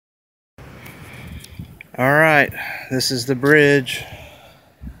Alright, this is the bridge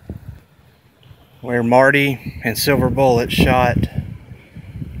where Marty and Silver Bullet shot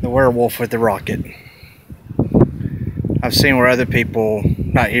the werewolf with the rocket. I've seen where other people,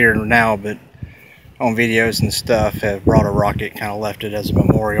 not here now, but on videos and stuff, have brought a rocket, kind of left it as a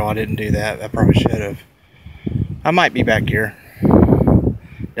memorial. I didn't do that. I probably should have. I might be back here.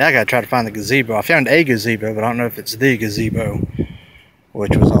 Yeah, I gotta try to find the gazebo. I found a gazebo, but I don't know if it's the gazebo,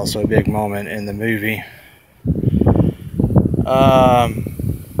 which was also a big moment in the movie. I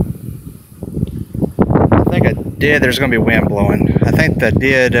think I did. There's going to be wind blowing. I think I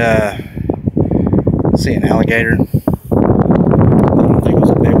did see an alligator. I don't think it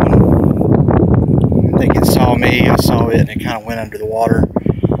was a big one. I think it saw me. I saw it, and it kind of went under the water.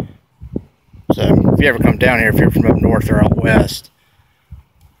 So if you ever come down here, if you're from up north or out west,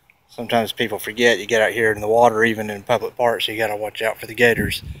 sometimes people forget you get out here in the water, even in public parks, so you got to watch out for the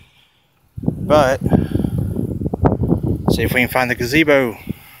gators. But see if we can find the gazebo.